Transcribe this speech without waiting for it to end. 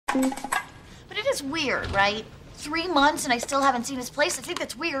But it is weird, right? 3 months and I still haven't seen his place. I think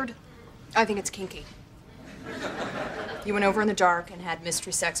that's weird. I think it's kinky. You went over in the dark and had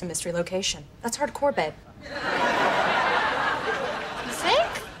mystery sex and mystery location. That's hardcore, babe. You think?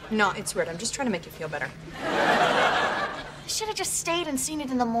 No, it's weird. I'm just trying to make you feel better. I should have just stayed and seen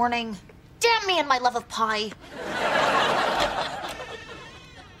it in the morning. Damn me and my love of pie.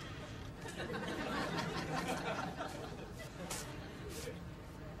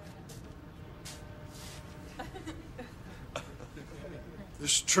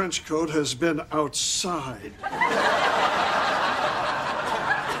 This trench coat has been outside.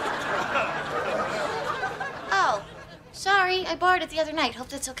 Oh, sorry. I borrowed it the other night. Hope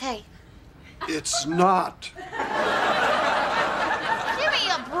that's okay. It's not. Give me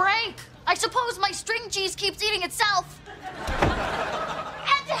a break. I suppose my string cheese keeps eating itself.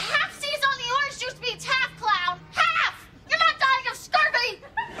 And the half seas on the orange juice means half, clown. Half! You're not dying of scurvy!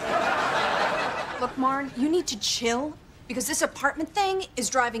 Look, Marn, you need to chill because this apartment thing is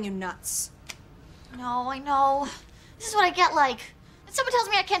driving you nuts. No, I know. This is what I get like. When someone tells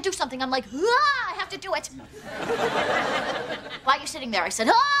me I can't do something, I'm like, I have to do it. Why are you sitting there? I said,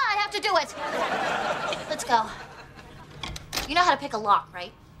 I have to do it. Let's go. You know how to pick a lock,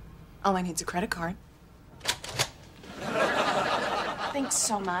 right? All I need's a credit card. Thanks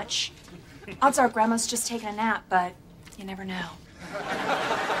so much. Odds are Grandma's just taking a nap, but you never know.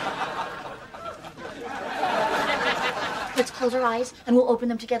 Let's close our eyes and we'll open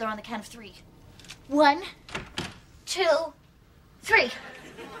them together on the count of 3. 1, 2, 3.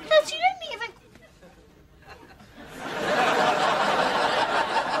 Yes, you didn't even.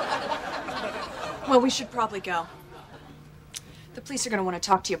 Well, we should probably go. The police are going to want to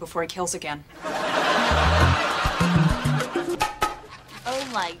talk to you before he kills again. Oh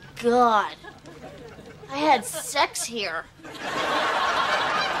my God. I had sex here.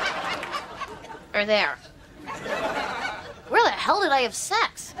 Or there. Where the hell did I have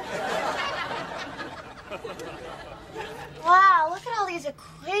sex? Wow, look at all these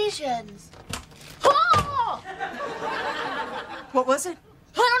equations. Oh! What was it?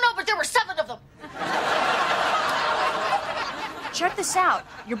 I don't know, but there were 7 of them. Check this out.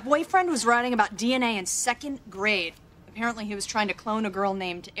 Your boyfriend was writing about DNA in 2nd grade. Apparently he was trying to clone a girl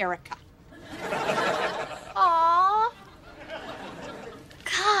named Erica. Aww.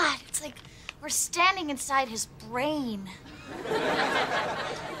 God, it's like we're standing inside his brain.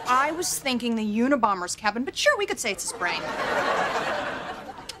 I was thinking the Unabomber's cabin, but sure, we could say it's his brain.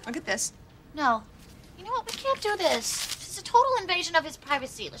 Look at this. No. You know what? We can't do this. It's a total invasion of his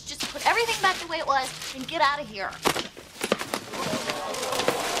privacy. Let's just put everything back the way it was and get out of here.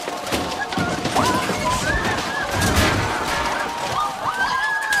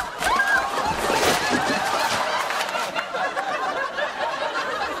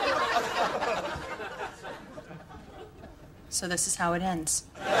 So this is how it ends.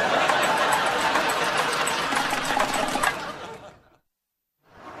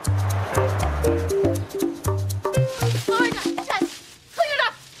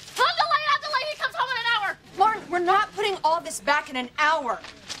 Back in an hour.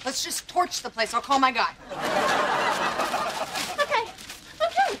 Let's just torch the place. I'll call my guy. Okay.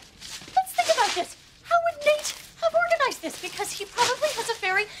 Let's think about this. How would Nate have organized this? Because he probably has a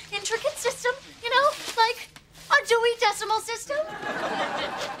very intricate system, you know, like a Dewey Decimal System. What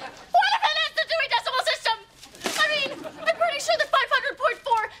if it is the Dewey Decimal System? I mean, I'm pretty sure that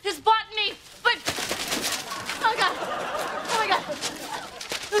 500.4 is botany, but... Oh, God. Oh, my God.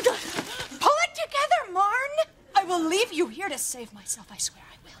 Oh, God. Pull it together, Marn. I will leave you here to save myself. I swear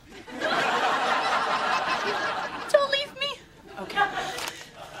I will. Don't leave me. Okay.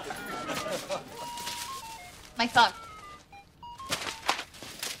 My phone.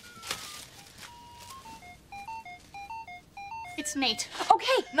 It's Nate.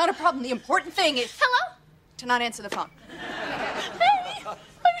 Okay, not a problem. The important thing is... Hello? To not answer the phone. Hey, I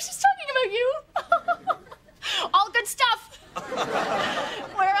was just talking about you. All good stuff.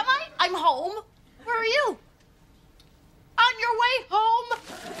 Where am I? I'm home. Where are you? On your way home?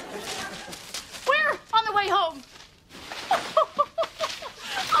 Where on the way home?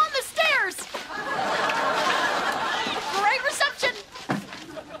 On the stairs. Great reception.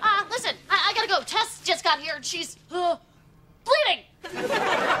 Listen, I gotta go. Tess just got here and she's bleeding. Gotta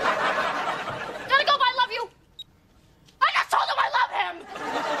go, I love you. I just told him I love him.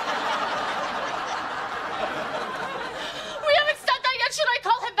 We haven't said that yet. Should I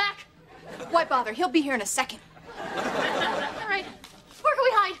call him back? Why bother? He'll be here in a second. All right. Where can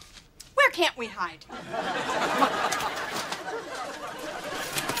we hide? Where can't we hide?